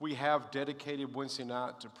We have dedicated Wednesday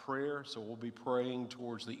night to prayer, so we'll be praying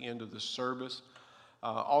towards the end of the service.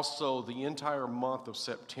 Also, the entire month of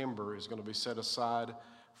September is going to be set aside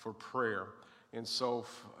for prayer. And so,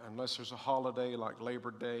 unless there's a holiday like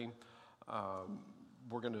Labor Day,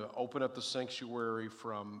 we're going to open up the sanctuary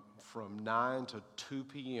from 9 to 2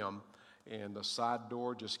 p.m. And the side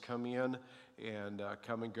door, just come in and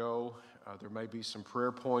come and go. There may be some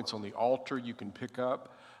prayer points on the altar you can pick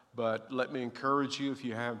up. But let me encourage you, if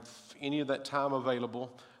you have any of that time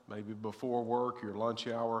available, maybe before work, your lunch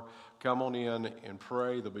hour, come on in and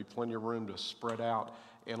pray. There'll be plenty of room to spread out.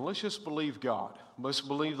 And let's just believe God. Let's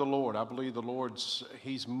believe the Lord. I believe the Lord's,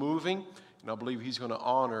 He's moving, and I believe He's going to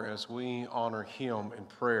honor as we honor Him in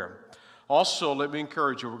prayer. Also, let me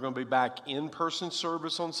encourage you, we're going to be back in-person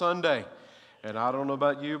service on Sunday. And I don't know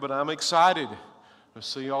about you, but I'm excited to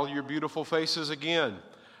see all your beautiful faces again.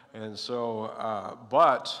 And so,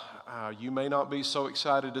 you may not be so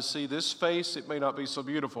excited to see this face. It may not be so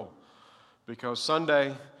beautiful because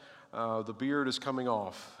Sunday, the beard is coming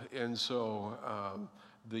off. And so,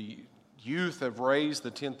 the youth have raised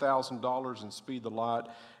the $10,000 in Speed the Light.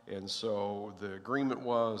 And so, the agreement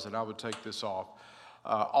was that I would take this off.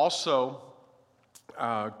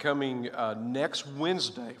 Coming next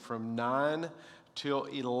Wednesday from 9 till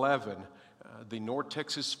 11, the North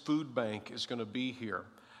Texas Food Bank is going to be here.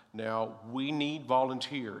 Now, we need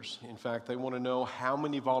volunteers. In fact, they want to know how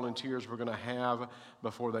many volunteers we're going to have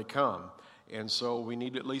before they come. And so we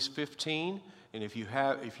need at least 15. And if you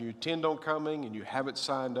intend on coming and you haven't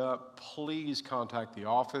signed up, please contact the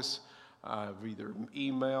office. Either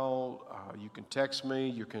email, you can text me,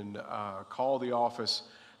 you can call the office.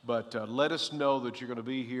 But let us know that you're going to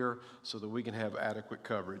be here so that we can have adequate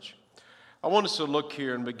coverage. I want us to look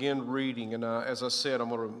here and begin reading, and as I said, I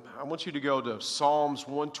want you to go to Psalms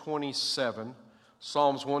 127,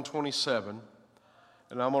 Psalms 127,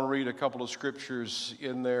 and I'm going to read a couple of scriptures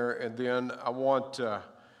in there, and then I want to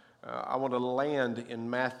land in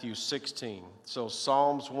Matthew 16. So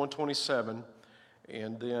Psalms 127,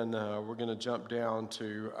 and then we're going to jump down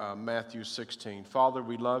to Matthew 16. Father,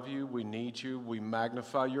 we love you, we need you, we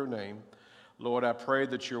magnify your name. Lord, I pray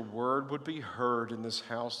that your word would be heard in this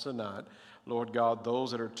house tonight. Lord God, those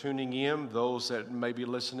that are tuning in, those that may be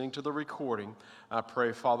listening to the recording, I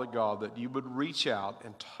pray, Father God, that you would reach out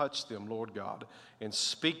and touch them, Lord God, and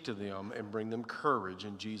speak to them and bring them courage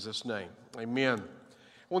in Jesus' name. Amen.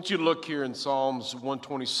 I want you to look here in Psalms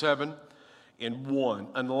 127 and 1.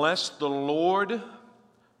 Unless the Lord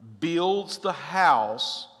builds the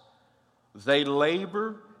house, they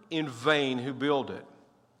labor in vain who build it.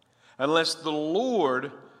 Unless the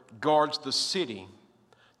Lord guards the city,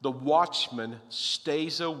 the watchman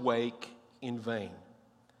stays awake in vain.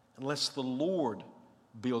 Unless the Lord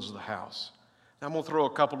builds the house. Now I'm going to throw a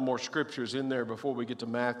couple more scriptures in there before we get to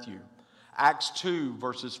Matthew. Acts 2,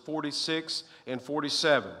 verses 46 and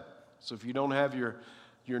 47. So if you don't have your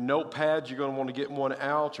notepad, you're going to want to get one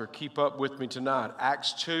out or keep up with me tonight.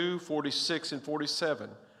 Acts 2, 46 and 47.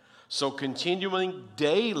 So continuing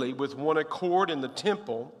daily with one accord in the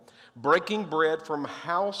temple, breaking bread from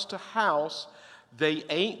house to house, they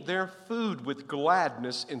ate their food with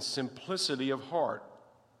gladness and simplicity of heart,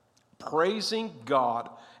 praising God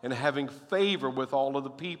and having favor with all of the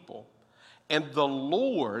people. And the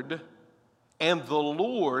Lord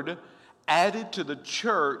added to the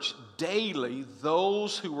church daily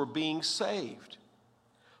those who were being saved.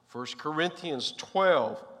 1 Corinthians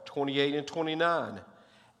 12, 28 and 29.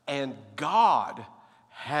 And God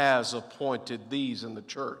has appointed these in the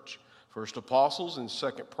church. First apostles and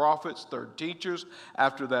second prophets, third teachers,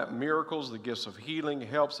 after that miracles, the gifts of healing,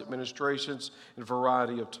 helps, administrations, and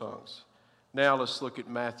variety of tongues. Now let's look at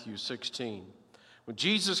Matthew 16. When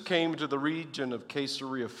Jesus came to the region of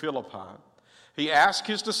Caesarea Philippi, he asked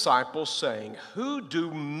his disciples, saying, "Who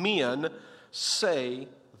do men say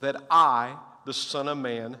that I, the Son of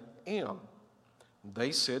Man, am?"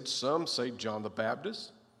 They said, "Some say John the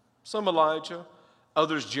Baptist, some Elijah,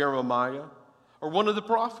 others Jeremiah, or one of the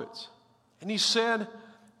prophets." And he said,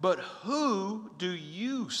 "But who do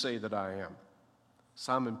you say that I am?"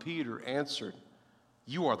 Simon Peter answered,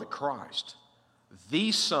 "You are the Christ,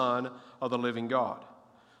 the Son of the living God."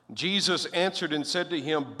 Jesus answered and said to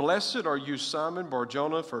him, "Blessed are you, Simon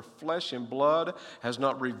Bar-Jonah, for flesh and blood has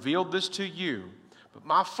not revealed this to you, but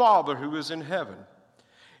my Father who is in heaven.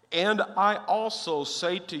 And I also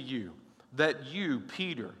say to you that you,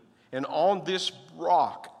 Peter, and on this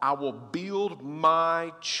rock I will build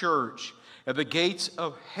my church, and the gates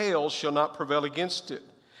of hell shall not prevail against it.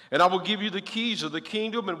 And I will give you the keys of the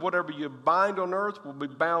kingdom, and whatever you bind on earth will be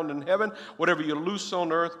bound in heaven. Whatever you loose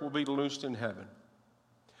on earth will be loosed in heaven."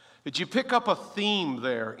 Did you pick up a theme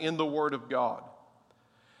there in the Word of God?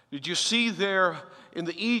 Did you see there in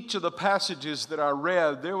each of the passages that I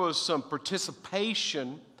read, there was some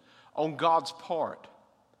participation on God's part?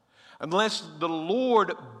 Unless the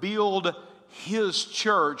Lord build His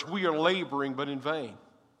church, we are laboring but in vain.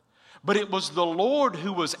 But it was the Lord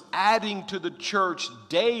who was adding to the church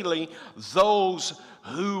daily those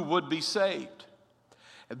who would be saved.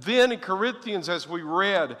 And then in Corinthians, as we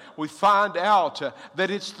read, we find out that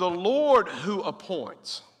it's the Lord who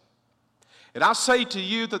appoints. And I say to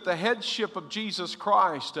you that the headship of Jesus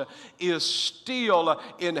Christ is still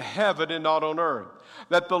in heaven and not on earth.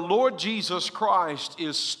 That the Lord Jesus Christ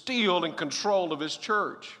is still in control of His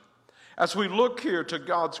church. As we look here to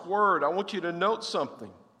God's Word, I want you to note something.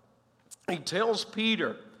 He tells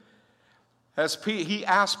Peter, he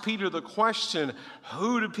asked Peter the question,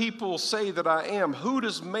 who do people say that I am? Who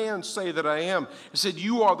does man say that I am? He said,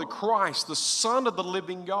 you are the Christ, the Son of the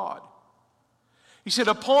living God. He said,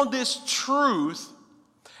 upon this truth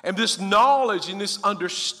and this knowledge and this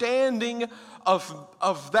understanding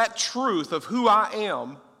of that truth, of who I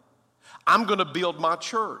am, I'm going to build my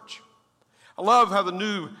church. I love how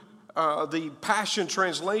the Passion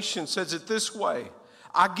Translation says it this way.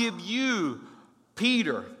 I give you,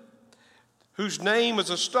 Peter, whose name is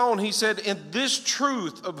a stone, he said, and this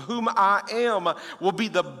truth of whom I am will be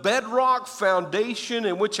the bedrock foundation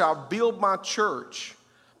in which I build my church,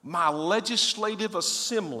 my legislative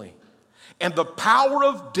assembly, and the power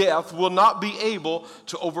of death will not be able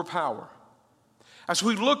to overpower. As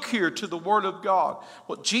we look here to the Word of God,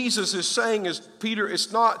 what Jesus is saying is, Peter,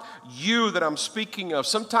 it's not you that I'm speaking of.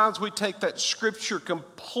 Sometimes we take that scripture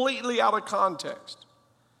completely out of context.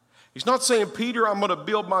 He's not saying, Peter, I'm going to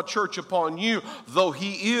build my church upon you, though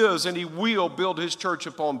He is and He will build His church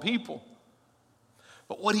upon people.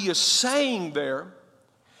 But what He is saying there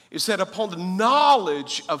is that upon the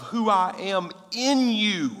knowledge of who I am in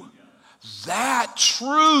you, that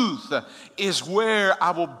truth is where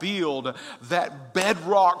I will build that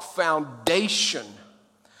bedrock foundation.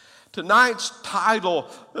 Tonight's title,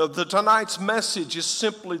 tonight's message is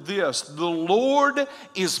simply this: the Lord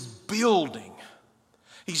is building.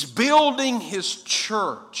 He's building His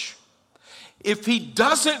church. If He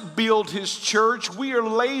doesn't build His church, we are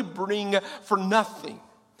laboring for nothing.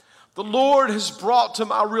 The Lord has brought to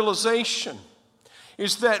my realization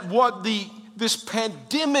is that what this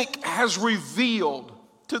pandemic has revealed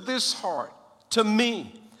to this heart, to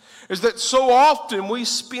me, is that so often we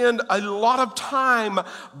spend a lot of time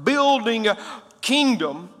building a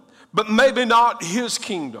kingdom, but maybe not His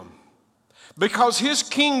kingdom. Because His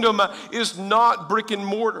kingdom is not brick and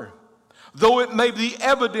mortar, though it may be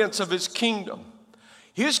evidence of His kingdom.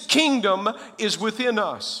 His kingdom is within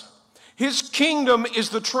us. His kingdom is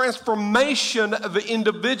the transformation of the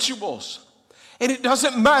individuals. And it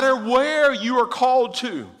doesn't matter where you are called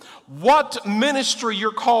to, what ministry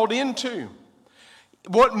you're called into.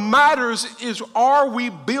 What matters is, are we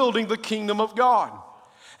building the kingdom of God?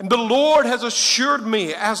 And the Lord has assured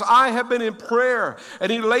me as I have been in prayer,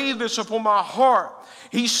 and He laid this upon my heart.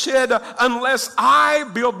 He said, unless I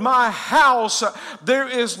build my house, there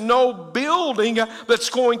is no building that's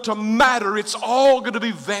going to matter. It's all going to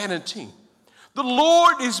be vanity. The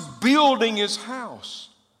Lord is building His house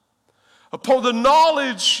upon the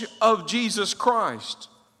knowledge of Jesus Christ.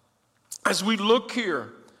 As we look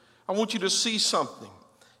here, I want you to see something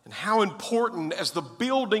and how important as the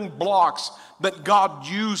building blocks that God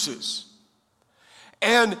uses.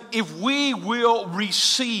 And if we will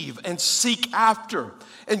receive and seek after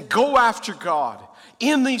and go after God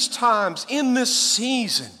in these times, in this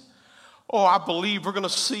season, I believe we're going to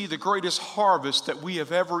see the greatest harvest that we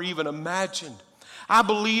have ever even imagined. I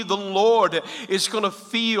believe the Lord is going to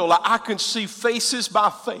feel, I can see faces by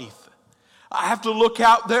faith. I have to look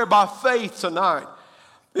out there by faith tonight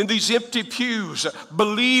in these empty pews,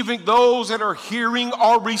 believing those that are hearing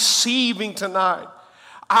are receiving tonight.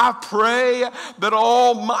 I pray that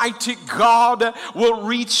Almighty God will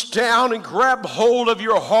reach down and grab hold of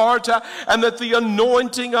your heart, and that the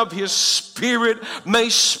anointing of His Spirit may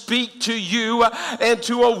speak to you and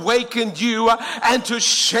to awaken you and to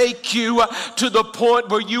shake you to the point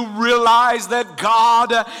where you realize that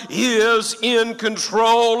God is in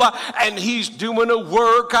control and He's doing a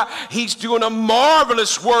work. He's doing a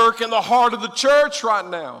marvelous work in the heart of the church right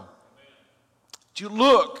now. Do you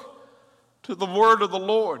look to the word of the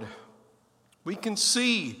Lord? We can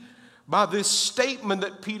see by this statement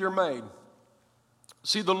that Peter made.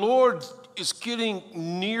 See, the Lord is getting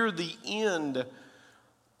near the end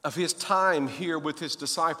of His time here with His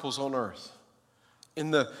disciples on earth in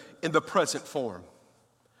the present form.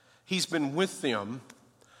 He's been with them,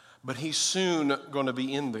 but he's soon going to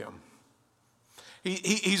be in them.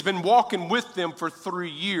 He's been walking with them for 3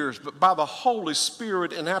 years, but by the Holy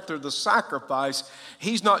Spirit and after the sacrifice,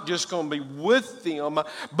 he's not just going to be with them,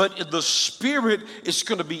 but the Spirit is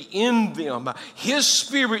going to be in them. His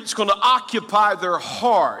Spirit's going to occupy their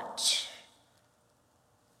heart.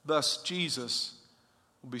 Thus, Jesus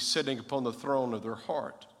will be sitting upon the throne of their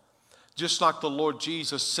heart, just like the Lord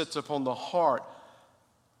Jesus sits upon the heart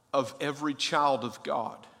of every child of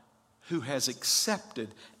God who has accepted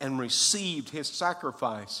and received his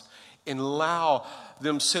sacrifice and allow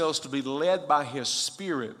themselves to be led by his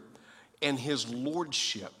Spirit and his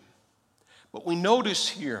lordship. But we notice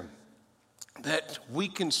here that we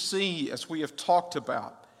can see, as we have talked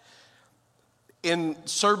about in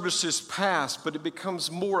services past, but it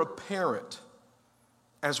becomes more apparent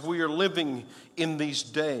as we are living in these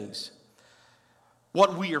days,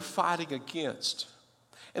 what we are fighting against.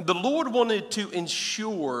 And the Lord wanted to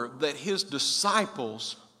ensure that his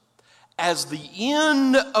disciples, as the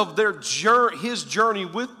end of his journey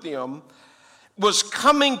with them was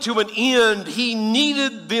coming to an end, he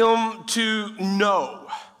needed them to know.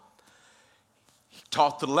 He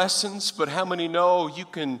taught the lessons, but how many know you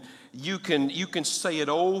can say it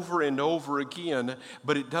over and over again,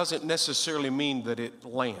 but it doesn't necessarily mean that it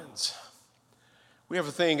lands. We have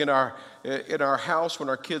a thing in our house when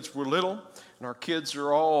our kids were little, and our kids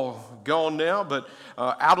are all gone now, but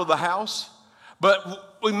out of the house.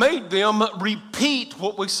 But we made them repeat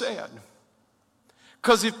what we said.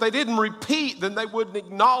 Because if they didn't repeat, then they wouldn't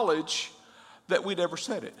acknowledge that we'd ever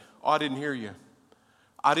said it. Oh, I didn't hear you.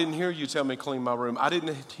 I didn't hear you tell me to clean my room. I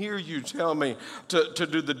didn't hear you tell me to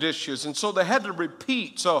do the dishes. And so they had to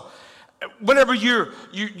repeat. So whenever you're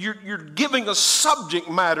giving a subject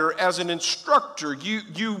matter as an instructor,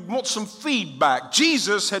 you want some feedback.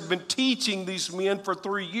 Jesus had been teaching these men for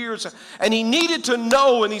 3 years, and he needed to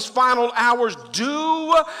know in these final hours,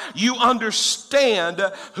 do you understand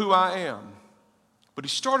who I am? But he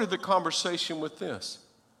started the conversation with this.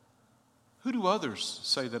 Who do others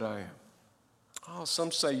say that I am? Oh,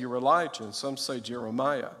 some say you're Elijah, and some say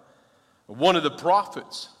Jeremiah, one of the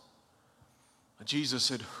prophets. Jesus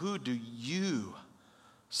said, who do you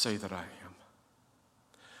say that I am?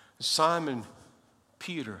 Simon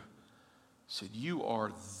Peter said, you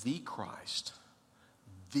are the Christ,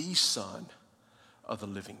 the Son of the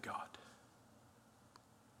living God.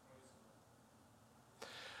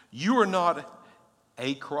 You are not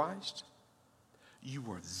a Christ. You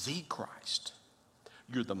are the Christ.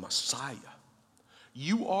 You're the Messiah.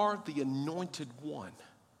 You are the anointed one.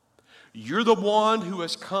 You're the one who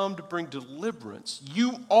has come to bring deliverance.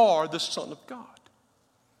 You are the Son of God.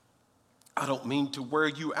 I don't mean to wear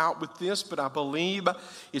you out with this, but I believe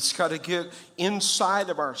it's got to get inside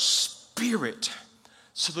of our spirit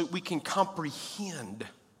so that we can comprehend.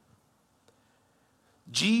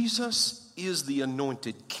 Jesus is the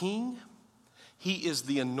anointed king. He is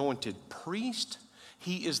the anointed priest.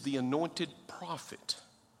 He is the anointed prophet.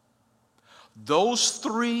 Those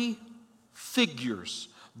three figures,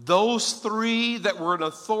 those three that were an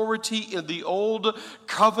authority in the old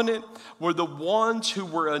covenant, were the ones who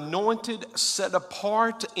were anointed, set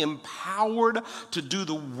apart, empowered to do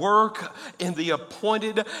the work in the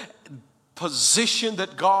appointed position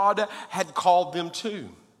that God had called them to.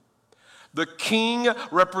 The king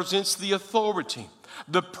represents the authority.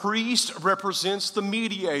 The priest represents the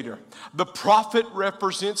mediator. The prophet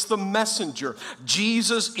represents the messenger.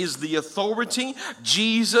 Jesus is the authority.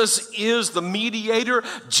 Jesus is the mediator.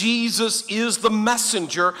 Jesus is the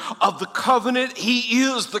messenger of the covenant. He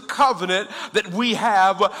is the covenant that we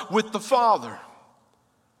have with the Father.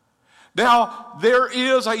 Now, there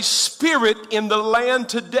is a spirit in the land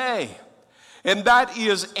today, and that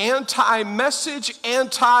is anti-message,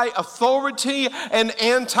 anti-authority, and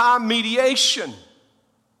anti-mediation.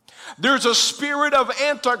 There's a spirit of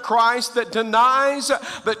Antichrist that denies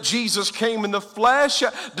that Jesus came in the flesh,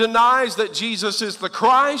 denies that Jesus is the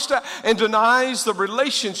Christ, and denies the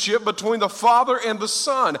relationship between the Father and the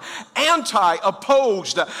Son.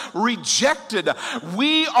 Anti-opposed, rejected.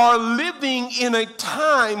 We are living in a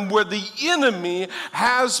time where the enemy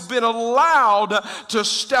has been allowed to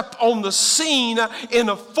step on the scene in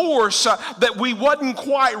a force that we wasn't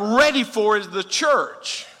quite ready for as the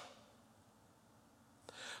church.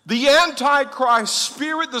 The Antichrist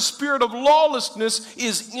spirit, the spirit of lawlessness,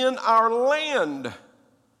 is in our land.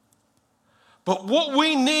 But what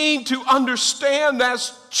we need to understand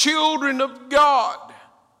as children of God,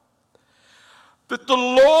 that the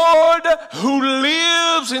Lord who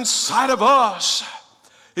lives inside of us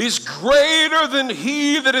is greater than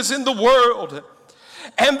he that is in the world.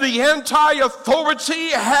 And the anti-authority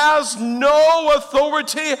has no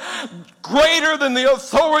authority greater than the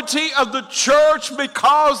authority of the church,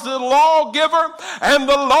 because the lawgiver and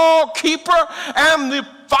the law keeper and the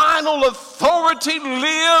final authority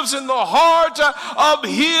lives in the heart of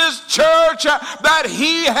his church that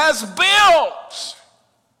he has built.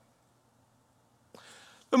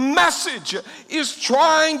 The message is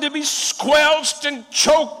trying to be squelched and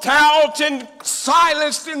choked out and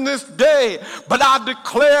silenced in this day. But I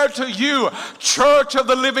declare to you, church of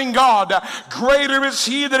the living God, greater is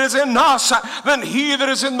he that is in us than he that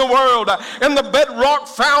is in the world. And the bedrock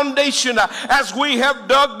foundation, as we have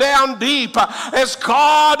dug down deep, as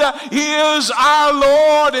God is our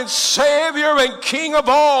Lord and Savior and King of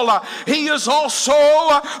all, he is also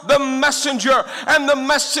the messenger, and the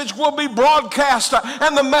message will be broadcast,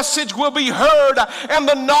 and the message will be heard, and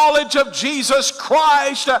the knowledge of Jesus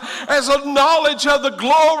Christ as a knowledge of the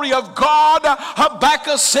glory of God,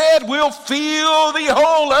 Habakkuk said, will fill the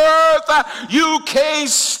whole earth. You can't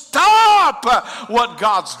stop what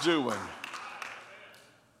God's doing.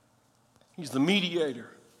 He's the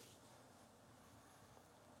mediator.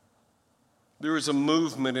 There is a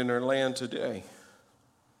movement in our land today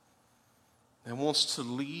that wants to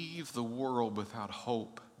leave the world without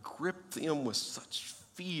hope, grip them with such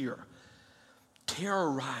fear,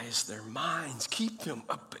 terrorize their minds, keep them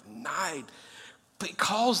up at night,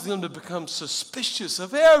 cause them to become suspicious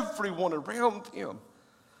of everyone around them,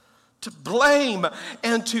 to blame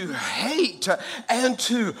and to hate and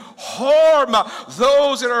to harm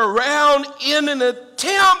those that are around in an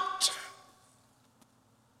attempt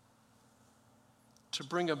to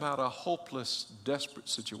bring about a hopeless, desperate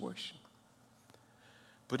situation.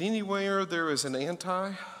 But anywhere there is an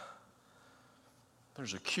anti,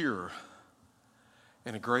 there's a cure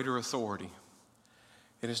and a greater authority.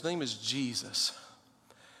 And his name is Jesus.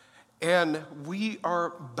 And we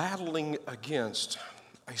are battling against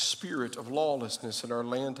a spirit of lawlessness in our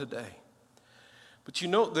land today. But you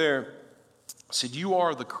note there, it said, you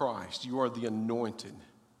are the Christ, you are the anointed.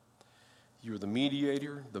 You're the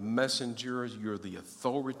mediator, the messenger, you're the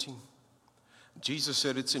authority. Jesus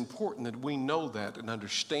said it's important that we know that and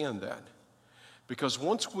understand that. Because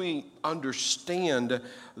once we understand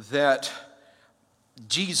that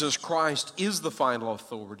Jesus Christ is the final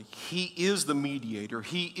authority, he is the mediator,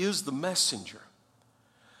 he is the messenger,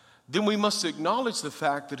 then we must acknowledge the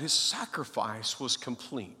fact that his sacrifice was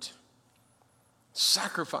complete.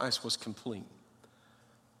 Sacrifice was complete.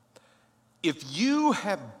 If you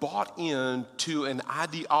have bought into an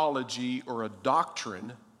ideology or a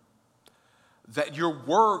doctrine that your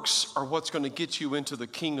works are what's going to get you into the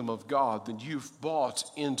kingdom of God, then you've bought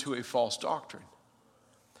into a false doctrine.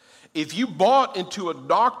 If you bought into a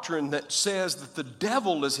doctrine that says that the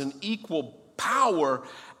devil is in equal power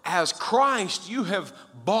as Christ, you have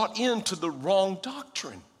bought into the wrong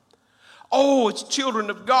doctrine. Oh, as children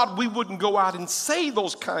of God, we wouldn't go out and say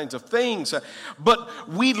those kinds of things. But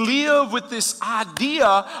we live with this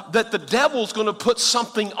idea that the devil's going to put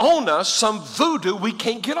something on us, some voodoo we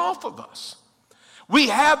can't get off of us. We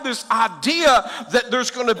have this idea that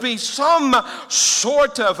there's going to be some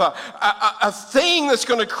sort of a thing that's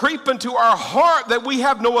going to creep into our heart that we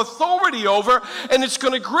have no authority over, and it's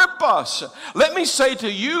going to grip us. Let me say to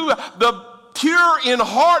you, the pure in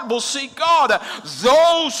heart will see God.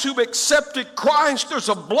 Those who've accepted Christ, there's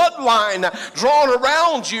a bloodline drawn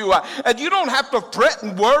around you, and you don't have to fret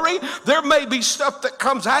and worry. There may be stuff that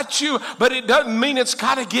comes at you, but it doesn't mean it's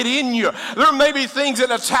got to get in you. There may be things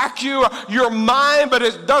that attack you, your mind, but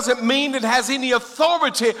it doesn't mean it has any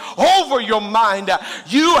authority over your mind.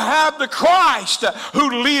 You have the Christ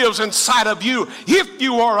who lives inside of you if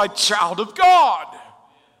you are a child of God.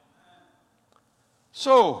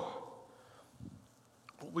 So,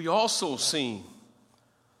 we also see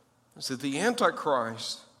is that the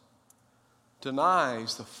Antichrist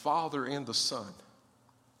denies the Father and the Son.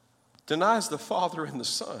 Denies the Father and the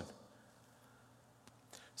Son.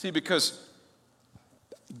 See, because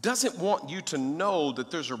he doesn't want you to know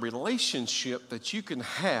that there's a relationship that you can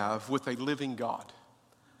have with a living God.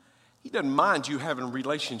 He doesn't mind you having a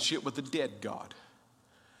relationship with a dead God.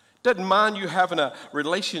 Doesn't mind you having a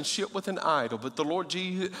relationship with an idol, but the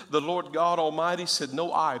Lord God Almighty said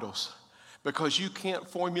no idols, because you can't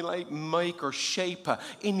formulate, make, or shape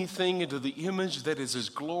anything into the image that is as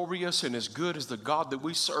glorious and as good as the God that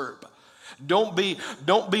we serve. Don't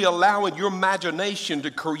be allowing your imagination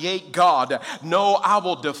to create God. No, I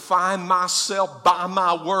will define myself by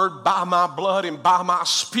my word, by my blood, and by my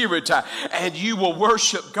spirit. And you will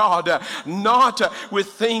worship God, not with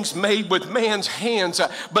things made with man's hands,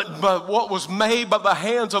 but what was made by the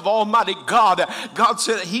hands of Almighty God. God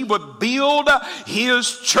said he would build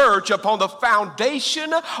his church upon the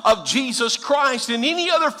foundation of Jesus Christ. And any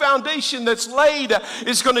other foundation that's laid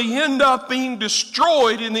is going to end up being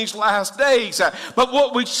destroyed in these last days. But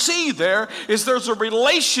what we see there is there's a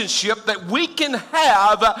relationship that we can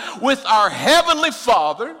have with our Heavenly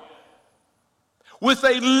Father, with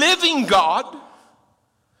a living God.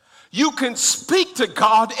 You can speak to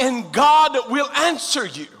God and God will answer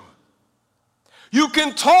you. You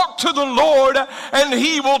can talk to the Lord and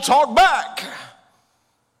He will talk back.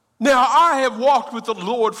 Now, I have walked with the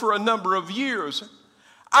Lord for a number of years.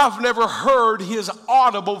 I've never heard His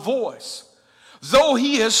audible voice. Though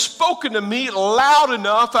He has spoken to me loud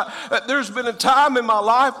enough that there's been a time in my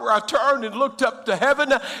life where I turned and looked up to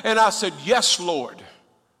heaven and I said, yes, Lord.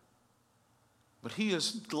 But He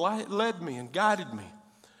has led me and guided me.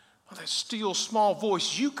 Oh, that still small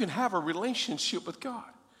voice. You can have a relationship with God.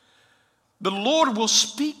 The Lord will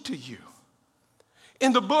speak to you.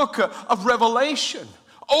 In the book of Revelation,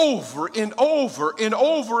 over and over and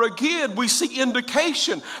over again, we see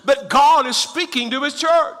indication that God is speaking to His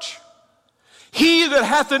church. He that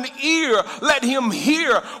hath an ear, let him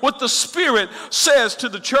hear what the Spirit says to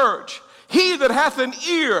the church. He that hath an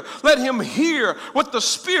ear, let him hear what the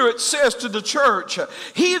Spirit says to the church.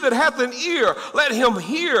 He that hath an ear, let him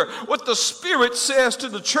hear what the Spirit says to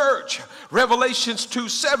the church. Revelations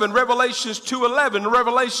 2:7, Revelations 2:11,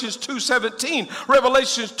 Revelations 2:17,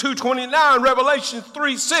 Revelations 2:29, Revelations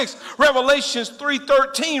 3:6, Revelations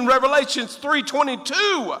 3:13, Revelations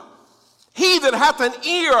 3:22. He that hath an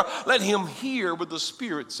ear, let him hear what the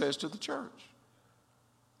Spirit says to the church.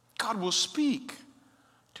 God will speak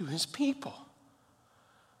to His people.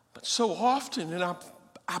 But so often, and I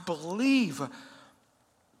believe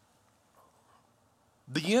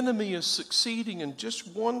the enemy is succeeding in just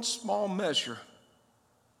one small measure.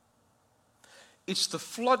 It's the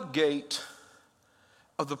floodgate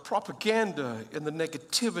of the propaganda and the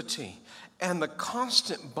negativity and the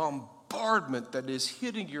constant bombardment that is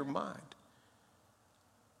hitting your mind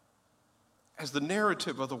as the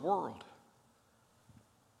narrative of the world.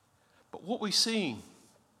 But what we see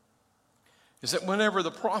is that whenever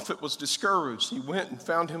the prophet was discouraged, he went and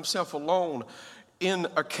found himself alone in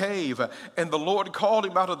a cave. And the Lord called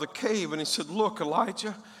him out of the cave and He said, look,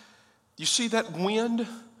 Elijah, you see that wind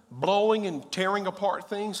blowing and tearing apart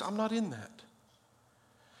things? I'm not in that.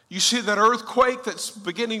 You see that earthquake that's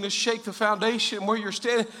beginning to shake the foundation where you're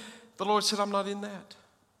standing? The Lord said, I'm not in that.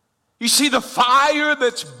 You see the fire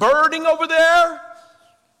that's burning over there?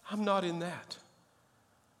 I'm not in that.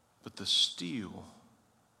 But the still,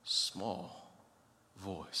 small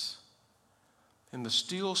voice. And the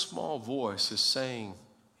still, small voice is saying,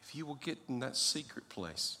 if you will get in that secret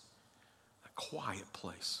place, a quiet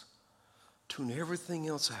place, tune everything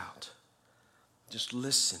else out, just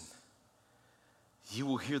listen, you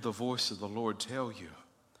will hear the voice of the Lord tell you,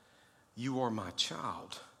 you are my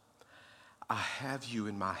child. I have you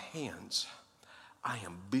in my hands. I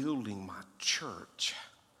am building my church.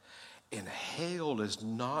 And hell is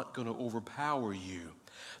not going to overpower you.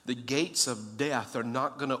 The gates of death are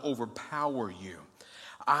not going to overpower you.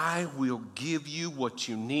 I will give you what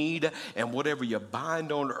you need, and whatever you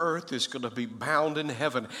bind on earth is going to be bound in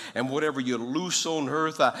heaven, and whatever you loose on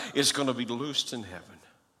earth is going to be loosed in heaven.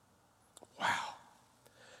 Wow.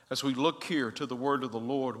 As we look here to the word of the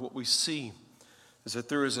Lord, what we see is that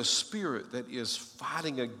there is a spirit that is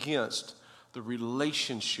fighting against the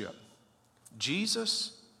relationship.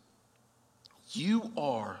 Jesus, you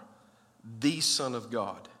are the Son of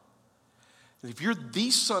God. And if you're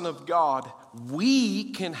the Son of God,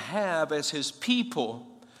 we can have, as His people,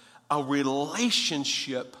 a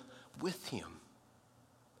relationship with Him.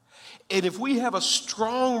 And if we have a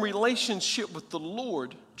strong relationship with the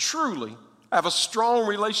Lord, truly have a strong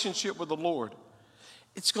relationship with the Lord,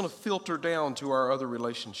 it's going to filter down to our other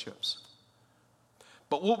relationships.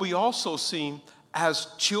 But what we also see as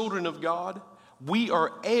children of God, we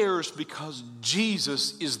are heirs because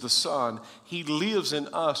Jesus is the Son. He lives in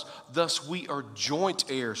us. Thus, we are joint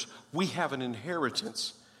heirs. We have an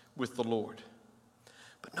inheritance with the Lord.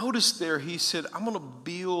 But notice there, He said, I'm going to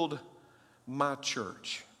build my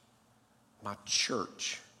church. My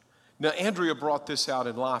church. Now, Andrea brought this out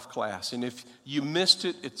in life class, and if you missed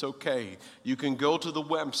it, it's okay. You can go to the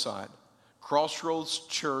website,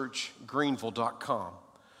 crossroadschurchgreenville.com.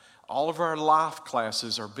 All of our life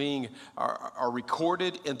classes are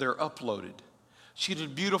recorded and they're uploaded. She did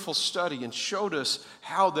a beautiful study and showed us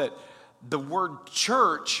how that the word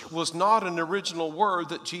church was not an original word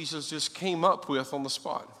that Jesus just came up with on the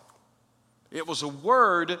spot. It was a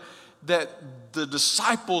word that the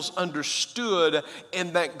disciples understood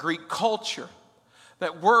in that Greek culture.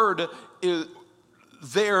 That word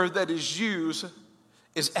that is used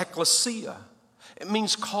is ecclesia. It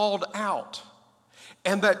means called out.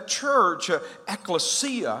 And that church,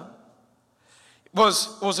 ecclesia,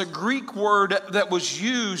 was a Greek word that was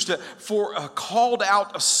used for a called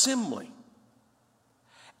out assembly.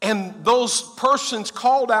 And those persons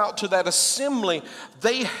called out to that assembly,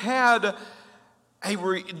 they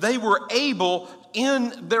were able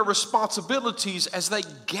in their responsibilities as they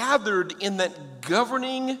gathered in that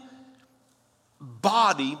governing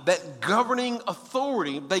body, that governing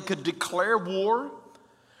authority. They could declare war.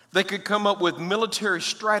 They could come up with military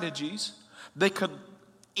strategies. They could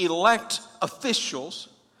elect officials.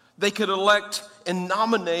 They could elect and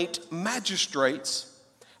nominate magistrates.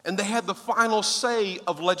 And they had the final say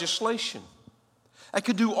of legislation. They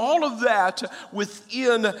could do all of that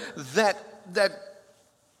within that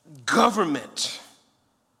government.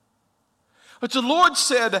 But the Lord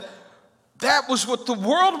said, that was what the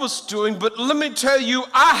world was doing, but let me tell you,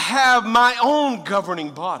 I have my own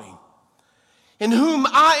governing body, in whom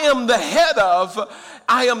I am the head of.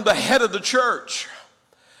 I am the head of the church.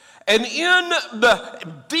 And in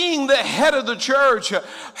being the head of the church,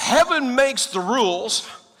 heaven makes the rules,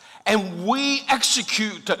 and we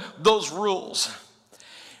execute those rules.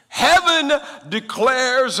 Heaven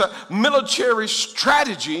declares military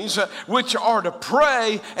strategies which are to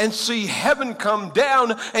pray and see heaven come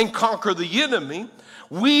down and conquer the enemy.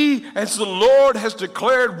 We, as the Lord has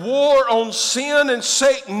declared war on sin and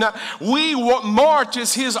Satan, we march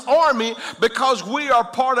as his army because we are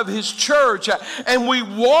part of his church, and we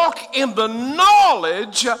walk in the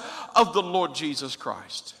knowledge of the Lord Jesus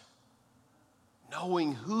Christ,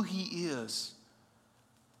 knowing who he is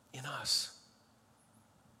in us.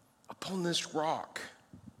 Upon this rock,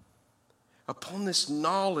 upon this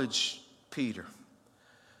knowledge, Peter,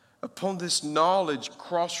 upon this knowledge,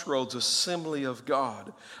 Crossroads Assembly of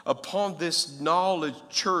God, upon this knowledge,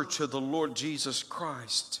 church of the Lord Jesus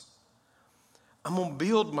Christ, I'm going to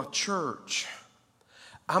build my church.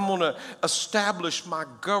 I'm going to establish my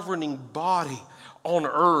governing body on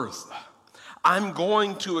earth. I'm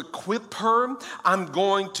going to equip her. I'm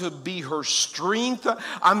going to be her strength.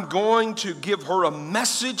 I'm going to give her a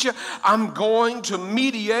message. I'm going to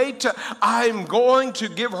mediate. I'm going to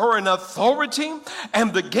give her an authority.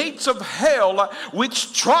 And the gates of hell,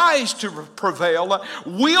 which tries to prevail,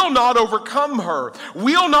 will not overcome her,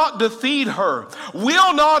 will not defeat her,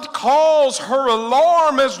 will not cause her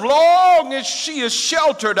alarm as long as she is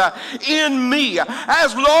sheltered in me,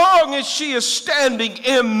 as long as she is standing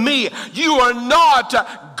in me. You are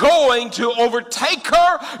not going to overtake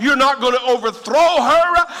her. You're not going to overthrow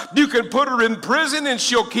her. You can put her in prison and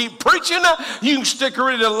she'll keep preaching. You can stick her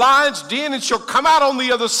in a lion's den and she'll come out on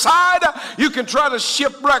the other side. You can try to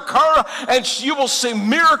shipwreck her and you will see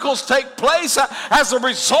miracles take place as a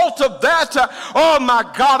result of that. Oh my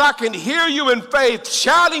God, I can hear you in faith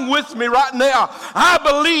shouting with me right now. I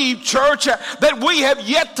believe, church, that we have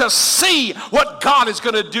yet to see what God is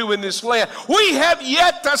going to do in this land. We have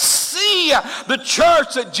yet to see the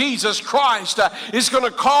church that Jesus Christ is going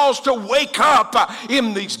to cause to wake up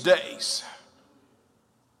in these days.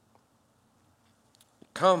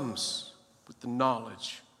 It comes with the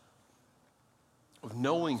knowledge of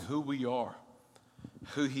knowing who we are,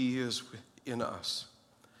 who he is in us.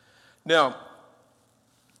 Now,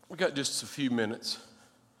 we got just a few minutes.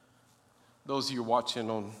 Those of you watching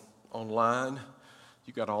online,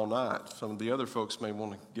 you got all night. Some of the other folks may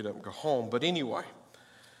want to get up and go home. But anyway,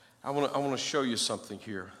 I want to show you something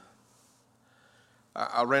here.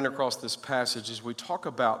 I ran across this passage as we talk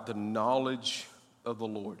about the knowledge of the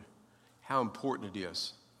Lord, how important it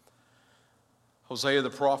is. Hosea the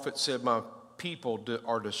prophet said, my people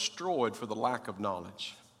are destroyed for the lack of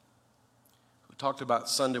knowledge. We talked about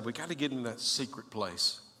Sunday, we got to get in that secret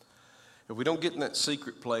place. If we don't get in that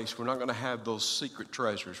secret place, we're not going to have those secret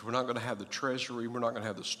treasures. We're not going to have the treasury. We're not going to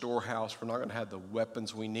have the storehouse. We're not going to have the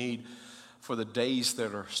weapons we need for the days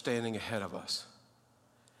that are standing ahead of us.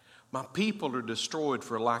 My people are destroyed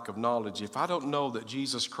for lack of knowledge. If I don't know that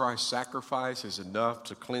Jesus Christ's sacrifice is enough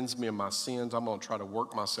to cleanse me of my sins, I'm going to try to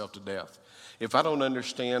work myself to death. If I don't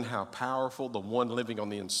understand how powerful the one living on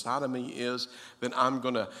the inside of me is, then I'm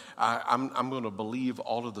going to believe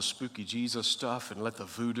all of the spooky Jesus stuff and let the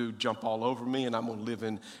voodoo jump all over me, and I'm going to live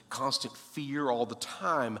in constant fear all the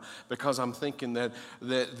time because I'm thinking that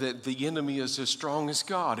the enemy is as strong as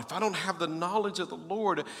God. If I don't have the knowledge of the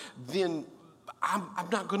Lord, then I'm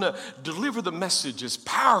not going to deliver the message as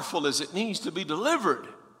powerful as it needs to be delivered.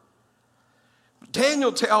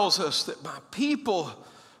 Daniel tells us that my people,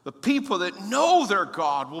 the people that know their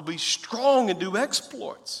God, will be strong and do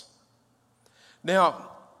exploits. Now,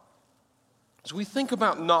 as we think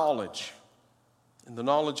about knowledge and the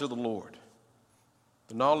knowledge of the Lord,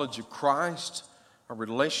 the knowledge of Christ, our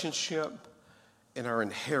relationship, and our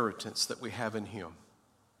inheritance that we have in Him,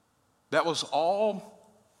 that was all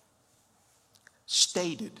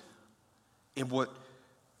stated in what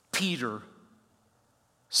Peter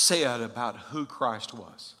said about who Christ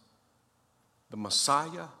was. The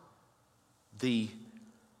Messiah, the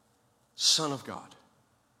Son of God.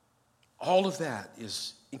 All of that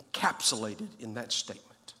is encapsulated in that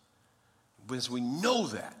statement. As we know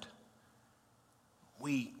that,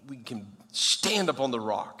 we can stand up on the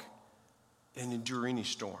rock and endure any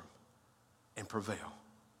storm and prevail.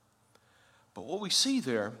 But what we see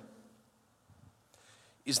there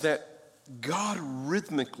is that God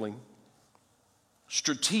rhythmically,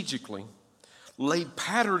 strategically, laid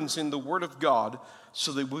patterns in the Word of God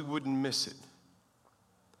so that we wouldn't miss it.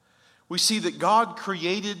 We see that God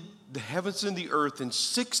created the heavens and the earth in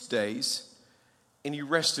 6 days, and He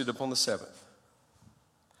rested upon the seventh.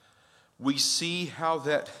 We see how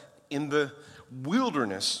that in the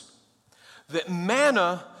wilderness, that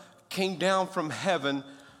manna came down from heaven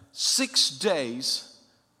 6 days,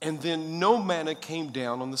 and then no manna came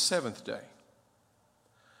down on the seventh day.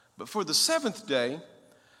 But for the seventh day,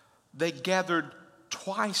 they gathered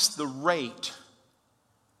twice the rate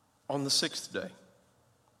on the sixth day.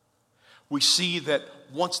 We see that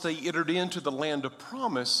once they entered into the land of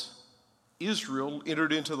promise, Israel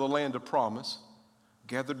entered into the land of promise,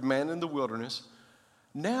 gathered manna in the wilderness.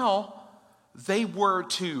 Now they were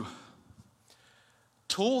to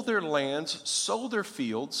till their lands, sow their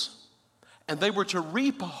fields, and they were to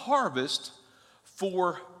reap a harvest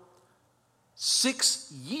for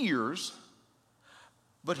 6 years.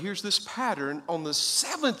 But here's this pattern. On the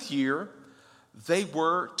seventh year, they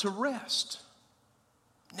were to rest.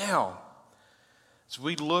 Now, as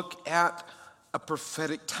we look at a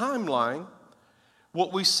prophetic timeline,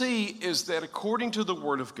 what we see is that according to the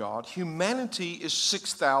Word of God, humanity is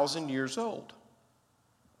 6,000 years old.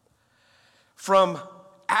 From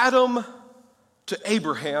Adam to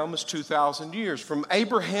Abraham was 2,000 years. From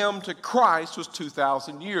Abraham to Christ was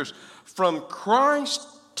 2,000 years. From Christ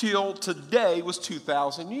till today was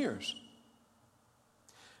 2,000 years.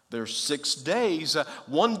 There's 6 days.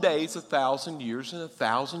 1 day is 1,000 years, and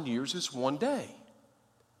 1,000 years is 1 day.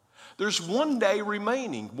 There's 1 day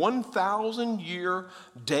remaining, 1,000-year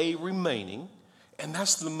day remaining, and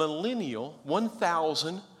that's the millennial,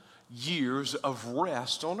 1,000 years of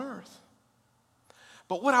rest on earth.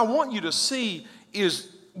 But what I want you to see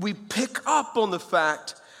is we pick up on the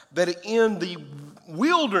fact that in the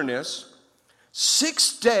wilderness,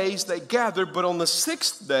 6 days they gathered, but on the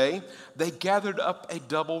sixth day, they gathered up a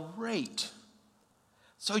double rate.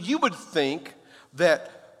 So you would think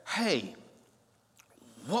that, hey,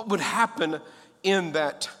 what would happen in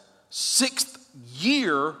that 6th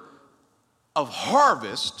year of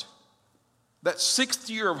harvest, that 6th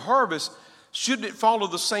year of harvest, shouldn't it follow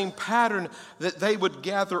the same pattern that they would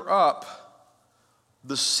gather up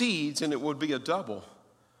the seeds and it would be a double?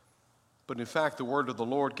 But in fact, the word of the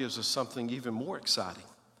Lord gives us something even more exciting.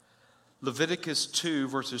 Leviticus 2,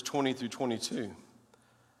 verses 20 through 22.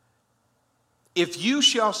 If you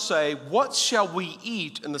shall say, what shall we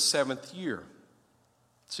eat in the 7th year?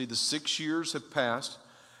 See, the 6 years have passed,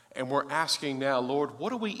 and we're asking now, Lord,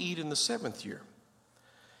 what do we eat in the 7th year?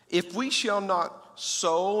 If we shall not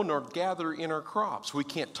sow nor gather in our crops, we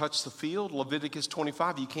can't touch the field. Leviticus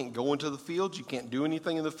 25, you can't go into the field. You can't do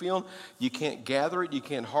anything in the field. You can't gather it. You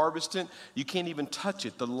can't harvest it. You can't even touch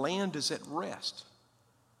it. The land is at rest.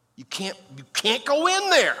 You can't go in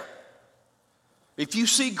there. If you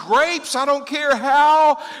see grapes, I don't care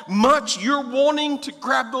how much you're wanting to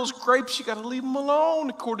grab those grapes, you got to leave them alone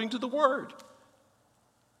according to the word.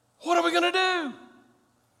 What are we going to do?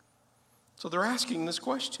 So they're asking this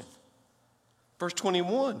question. Verse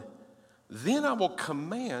 21, then I will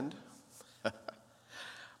command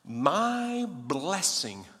my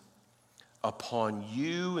blessing upon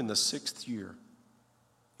you in the 6th year.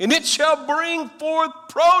 and it shall bring forth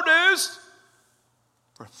produce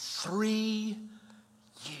for 3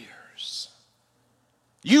 years.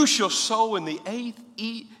 You shall sow in the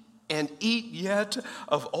 8th and eat yet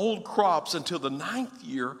of old crops until the 9th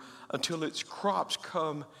year, until its crops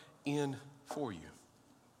come in for you.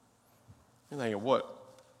 You're thinking, what?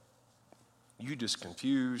 You just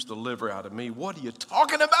confused the liver out of me. What are you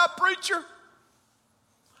talking about, preacher?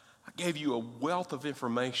 I gave you a wealth of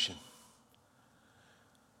information.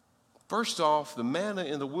 First off, the manna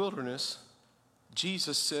in the wilderness,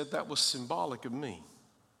 Jesus said that was symbolic of me.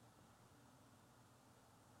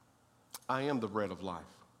 I am the bread of life.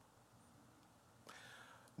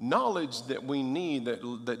 Knowledge that we need,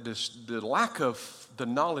 the lack of the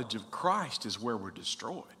knowledge of Christ is where we're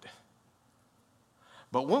destroyed.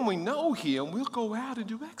 But when we know Him, we'll go out and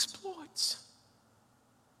do exploits.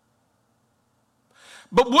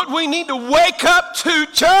 But what we need to wake up to,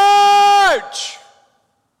 church,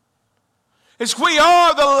 is we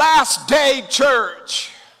are the last day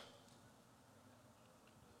church.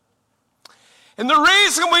 And the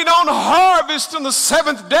reason we don't harvest on the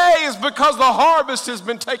 7th day is because the harvest has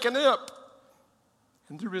been taken up.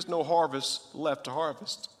 And there is no harvest left to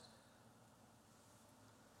harvest.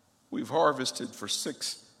 We've harvested for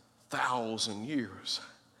 6,000 years.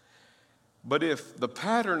 But if the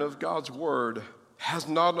pattern of God's word has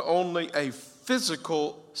not only a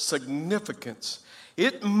physical significance,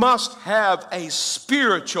 it must have a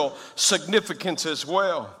spiritual significance as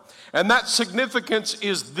well. And that significance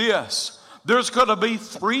is this. There's going to be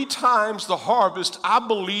 3 times the harvest, I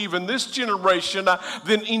believe, in this generation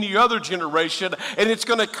than any other generation. And it's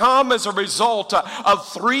going to come as a result of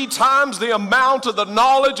 3 times the amount of the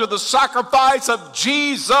knowledge of the sacrifice of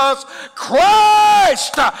Jesus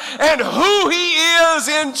Christ and who He is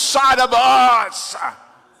inside of us.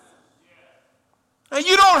 And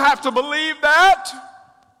you don't have to believe that,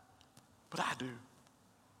 but I do.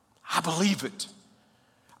 I believe it.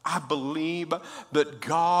 I believe that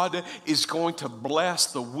God is going to bless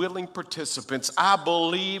the willing participants. I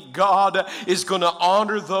believe God is going to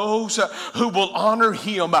honor those who will honor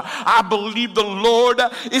Him. I believe the Lord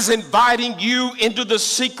is inviting you into the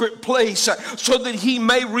secret place so that He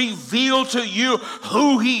may reveal to you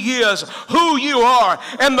who He is, who you are,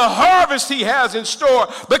 and the harvest He has in store,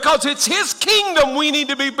 because it's His kingdom we need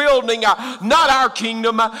to be building, not our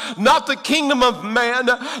kingdom, not the kingdom of man,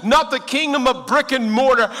 not the kingdom of brick and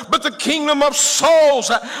mortar, but the kingdom of souls,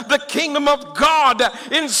 the kingdom of God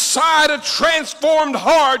inside a transformed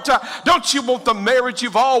heart. Don't you want the marriage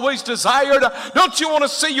you've always desired? Don't you want to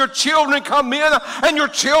see your children come in and your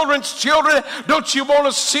children's children? Don't you want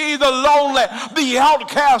to see the lonely, the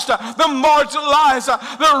outcast, the marginalized,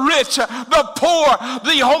 the rich, the poor,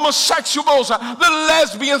 the homosexuals, the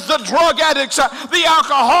lesbians, the drug addicts, the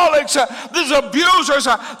alcoholics, the abusers?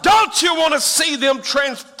 Don't you want to see them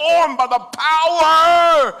transformed by the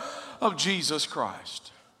power of Jesus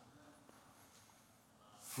Christ?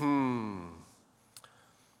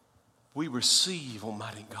 We receive,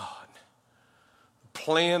 Almighty God, the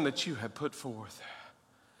plan that you have put forth.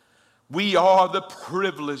 We are the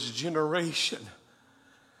privileged generation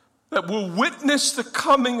that will witness the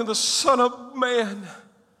coming of the Son of Man,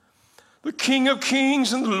 the King of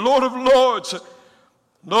Kings and the Lord of Lords.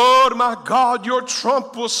 Lord, my God, your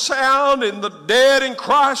trump will sound and the dead in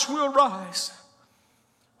Christ will rise.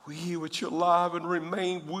 We which are alive and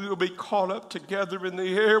remain will be caught up together in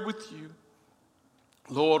the air with you.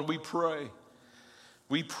 Lord, we pray.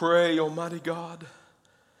 We pray, Almighty God.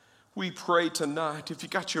 We pray tonight. If you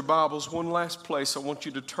got your Bibles, one last place I want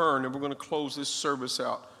you to turn, and we're going to close this service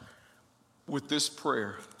out with this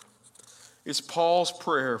prayer. It's Paul's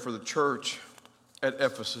prayer for the church at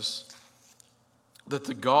Ephesus, that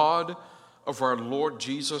the God of our Lord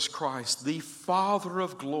Jesus Christ, the Father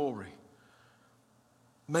of glory,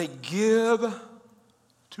 may give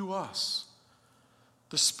to us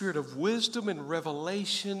the spirit of wisdom and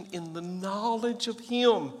revelation in the knowledge of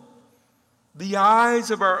Him, the eyes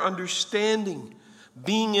of our understanding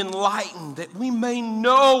being enlightened, that we may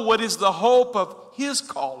know what is the hope of His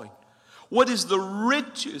calling, what is the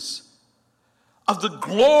riches of the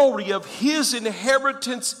glory of His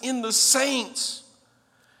inheritance in the saints,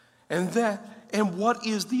 and what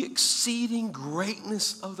is the exceeding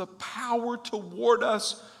greatness of the power toward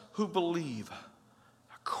us who believe,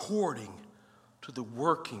 according to the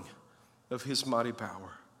working of His mighty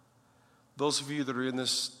power. Those of you that are in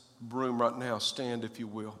this room right now, stand if you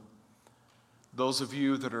will. Those of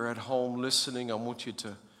you that are at home listening, I want you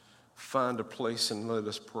to find a place and let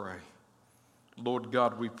us pray. Lord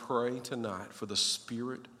God, we pray tonight for the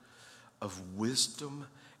spirit of wisdom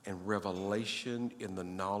and revelation in the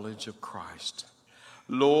knowledge of Christ.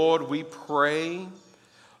 Lord, we pray,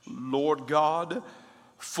 Lord God,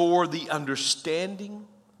 for the understanding,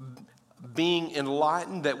 being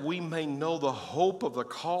enlightened, that we may know the hope of the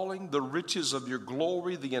calling, the riches of your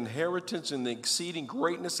glory, the inheritance and the exceeding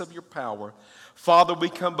greatness of your power. Father, we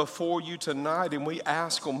come before you tonight and we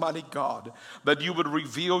ask, Almighty God, that you would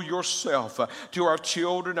reveal yourself to our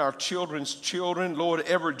children, our children's children, Lord,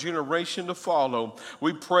 every generation to follow.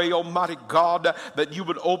 We pray, Almighty God, that you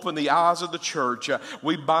would open the eyes of the church.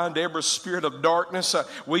 We bind every spirit of darkness.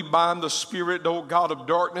 We bind the spirit, oh God, of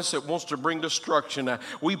darkness that wants to bring destruction.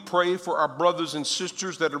 We pray for our brothers and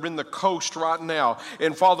sisters that are in the coast right now.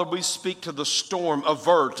 And Father, we speak to the storm,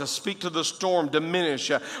 avert. Speak to the storm,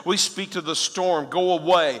 diminish. We speak to the storm, go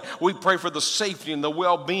away. We pray for the safety and the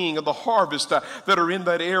well-being of the harvest that are in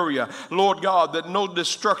that area. Lord God, that no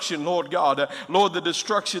destruction, Lord God, Lord, the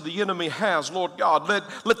destruction the enemy has, Lord God,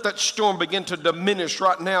 let that storm begin to diminish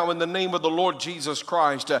right now in the name of the Lord Jesus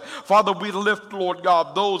Christ. Father, we lift, Lord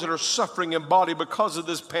God, those that are suffering in body because of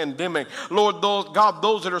this pandemic. Lord,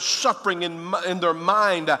 those that are suffering in their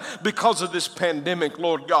mind because of this pandemic,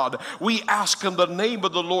 Lord God. We ask in the name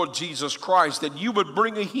of the Lord Jesus Christ that you would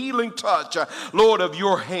bring a healing touch, Lord, of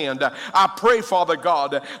your hand. I pray, Father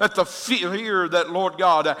God, that the fear that, Lord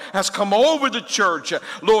God, has come over the church,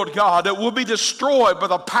 Lord God, that will be destroyed by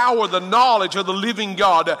the power, the knowledge of the living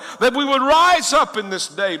God, that we would rise up in this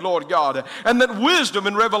day, Lord God, and that wisdom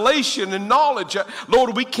and revelation and knowledge,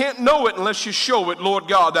 Lord, we can't know it unless you show it, Lord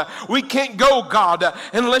God. We can't go, God,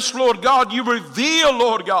 unless, Lord God, you reveal,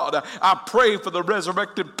 Lord God. I pray for the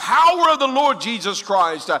resurrected power of the Lord Jesus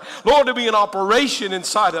Christ, Lord, to be in operation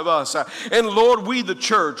inside of us. And Lord, we the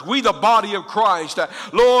church, we the body of Christ,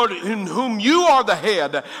 Lord, in whom you are the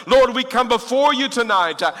head, Lord, we come before you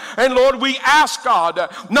tonight, and Lord, we ask, God,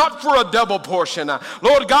 not for a double portion,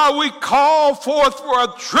 Lord God, we call forth for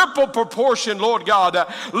a triple proportion, Lord God,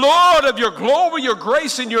 Lord, of your glory, your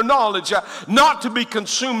grace, and your knowledge, not to be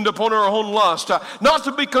consumed upon our own lust, not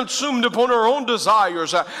to be consumed upon our own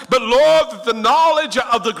desires, but Lord, that the knowledge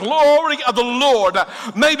of the glory of the Lord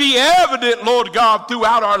may be evident, Lord God,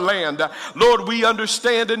 throughout our land. Lord, we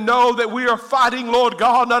understand and know that we are fighting, Lord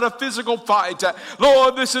God, not a physical fight.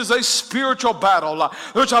 Lord, this is a spiritual battle.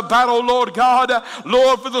 There's a battle, Lord God,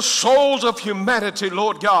 Lord, for the souls of humanity,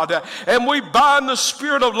 Lord God. And we bind the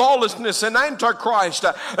spirit of lawlessness and antichrist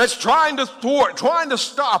that's trying to thwart, trying to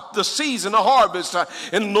stop the season of harvest.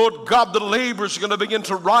 And Lord God, the laborers are going to begin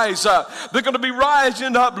to rise up. They're going to be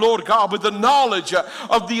rising up, Lord God, with the knowledge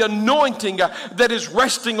of the anointing that is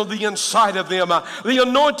resting on the inside of them. The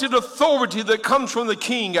anointed authority that comes from the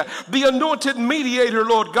King, the anointed mediator,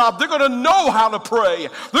 Lord God. They're going to know how to pray.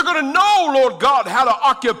 They're going to know, Lord God, how to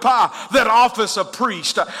occupy that office of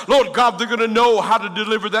priest. Lord God, they're going to know how to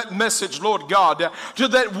deliver that message, Lord God, to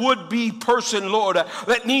that would-be person, Lord,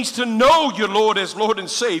 that needs to know you, Lord, as Lord and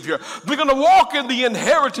Savior. They're going to walk in the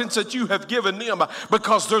inheritance that you have given them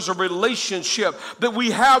because there's a relationship that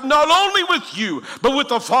we have not only with you, but with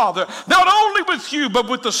the Father. Not only with you, but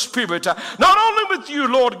with the Spirit. Not only with you,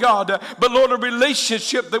 Lord God, but Lord, a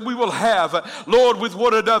relationship that we will have, Lord, with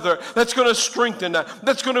one another that's going to strengthen,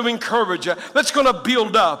 that's going to encourage, that's going to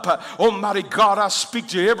build up. Almighty God, I speak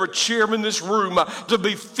to every chair in this room to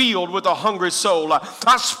be filled with a hungry soul.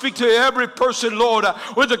 I speak to every person, Lord,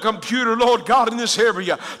 with a computer, Lord God, in this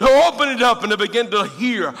area, to open it up and to begin to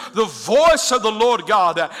hear the voice of the Lord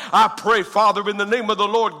God. I pray, Father, in the name of the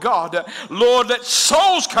Lord God, Lord, that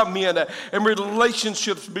souls come in and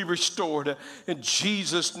relationships be restored. In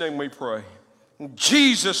Jesus' name we pray. In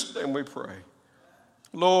Jesus' name we pray.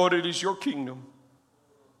 Lord, it is your kingdom.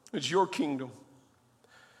 It's your kingdom.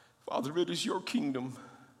 Father, it is your kingdom.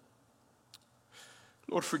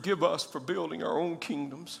 Lord, forgive us for building our own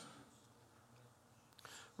kingdoms.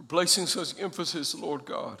 For placing such emphasis, Lord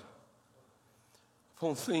God,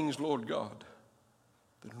 upon things, Lord God,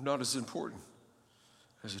 that are not as important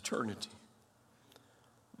as eternity.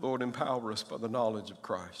 Lord, empower us by the knowledge of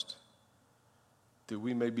Christ, that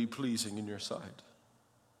we may be pleasing in your sight.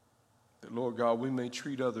 That, Lord God, we may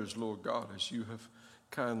treat others, Lord God, as you have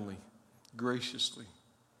kindly, graciously,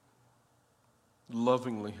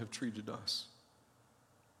 lovingly have treated us.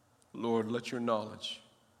 Lord, let your knowledge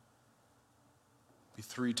be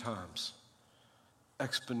 3 times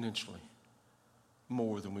exponentially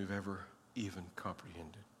more than we've ever even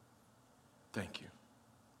comprehended. Thank you.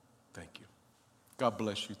 Thank you. God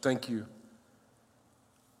bless you. Thank you.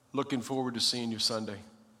 Looking forward to seeing you Sunday.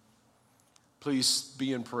 Please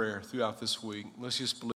be in prayer throughout this week. Let's just believe.